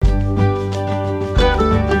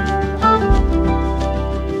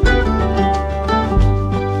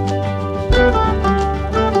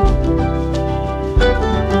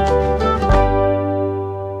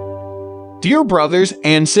Dear brothers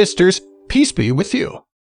and sisters, peace be with you.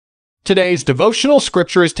 Today's devotional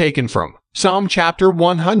scripture is taken from Psalm chapter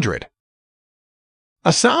 100.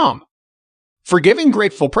 A psalm for giving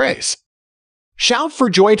grateful praise. Shout for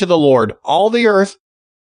joy to the Lord, all the earth.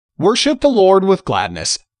 Worship the Lord with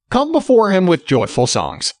gladness. Come before him with joyful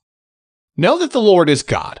songs. Know that the Lord is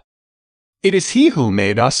God. It is he who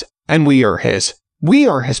made us, and we are his. We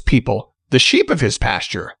are his people, the sheep of his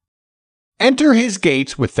pasture. Enter his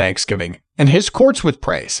gates with thanksgiving, and his courts with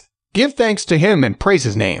praise. Give thanks to him and praise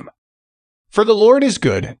his name. For the Lord is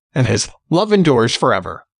good, and his love endures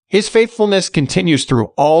forever. His faithfulness continues through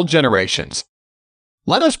all generations.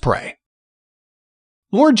 Let us pray.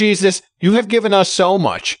 Lord Jesus, you have given us so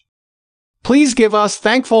much. Please give us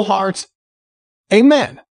thankful hearts.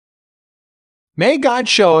 Amen. May God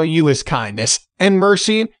show you his kindness and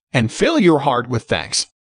mercy and fill your heart with thanks.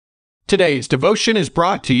 Today's devotion is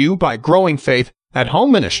brought to you by Growing Faith at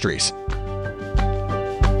Home Ministries.